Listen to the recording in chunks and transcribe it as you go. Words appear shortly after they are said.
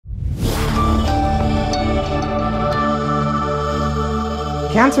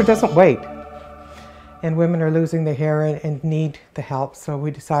Cancer doesn't wait, and women are losing their hair and need the help, so we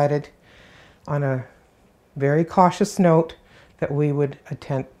decided on a very cautious note that we would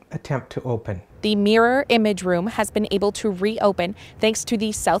attempt to open. The Mirror Image Room has been able to reopen thanks to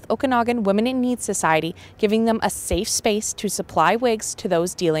the South Okanagan Women in Need Society, giving them a safe space to supply wigs to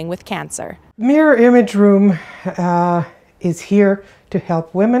those dealing with cancer. Mirror Image Room is here to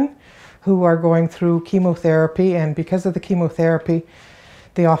help women who are going through chemotherapy, and because of the chemotherapy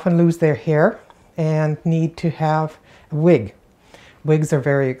they often lose their hair and need to have a wig. Wigs are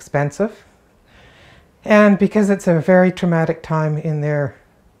very expensive, and because it's a very traumatic time in their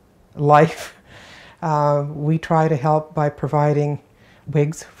life, we try to help by providing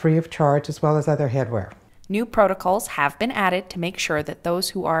wigs free of charge as well as other headwear. New protocols have been added to make sure that those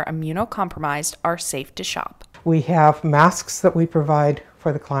who are immunocompromised are safe to shop. We have masks that we provide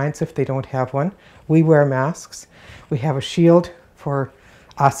for the clients if they don't have one. We wear masks. We have a shield for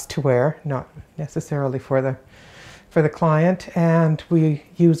us to wear, not necessarily for the client, and we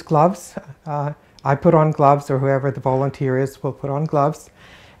use gloves. I put on gloves, or whoever the volunteer is will put on gloves,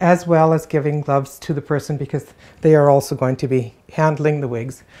 as well as giving gloves to the person because they are also going to be handling the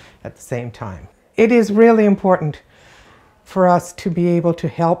wigs at the same time. It is really important for us to be able to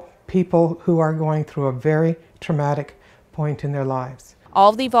help people who are going through a very traumatic point in their lives.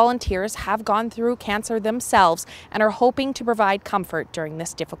 All of the volunteers have gone through cancer themselves and are hoping to provide comfort during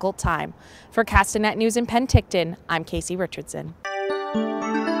this difficult time. For Castanet News in Penticton, I'm Casey Richardson.